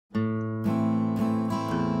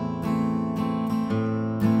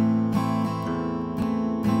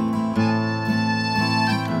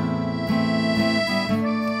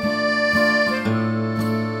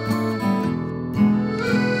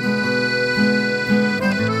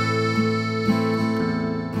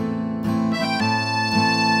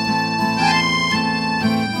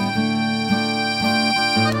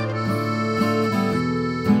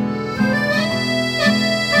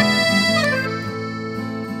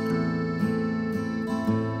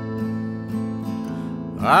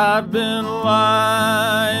I've been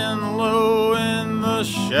lying low in the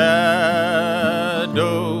shadows,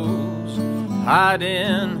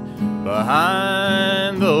 hiding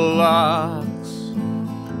behind the locks.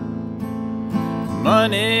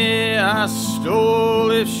 Money I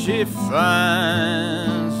stole, if she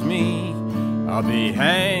finds me, I'll be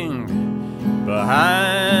hanged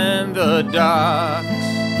behind the docks.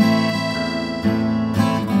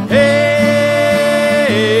 Hey,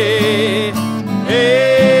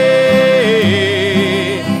 hey,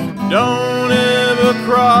 don't ever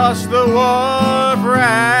cross the wharf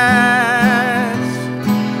rats.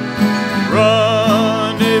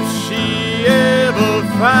 Run if she ever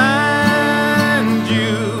finds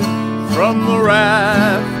you from the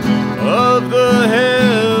wrath of the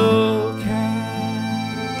Hellcat.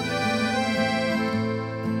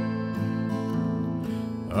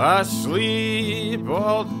 I sleep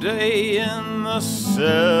all day in the cellar,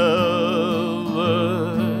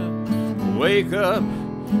 wake up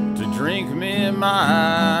to drink me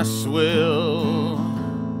my swill.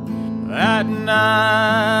 At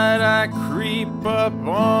night I creep up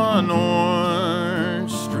on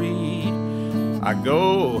Orange Street, I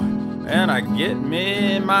go and I get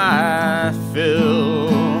me my fill.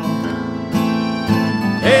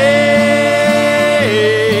 Hey,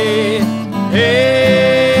 hey,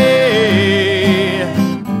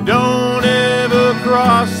 don't ever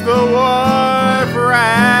cross the wharf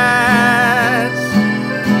rats.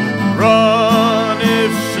 Run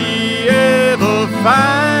if she ever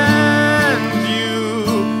finds you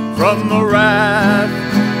from the wrath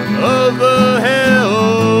of the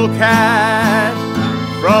Hellcat.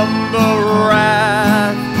 From the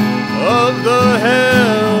wrath of the Hellcat.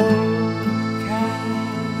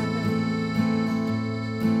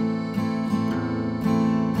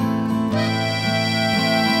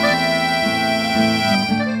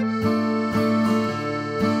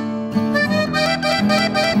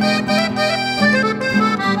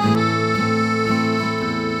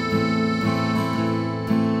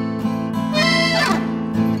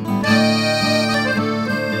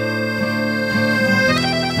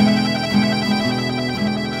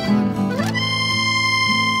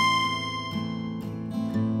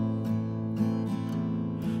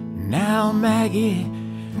 Now Maggie,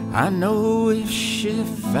 I know if she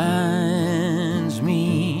finds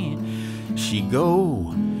me, she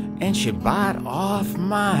go and she bite off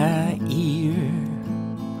my ear,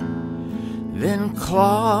 then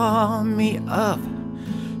claw me up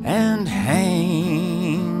and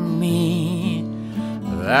hang me.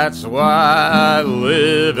 That's why I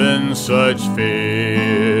live in such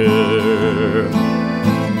fear.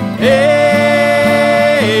 Hey,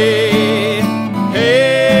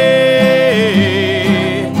 hey,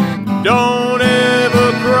 don't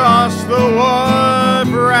ever cross the wharf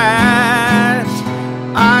rats.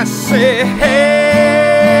 I say, hey.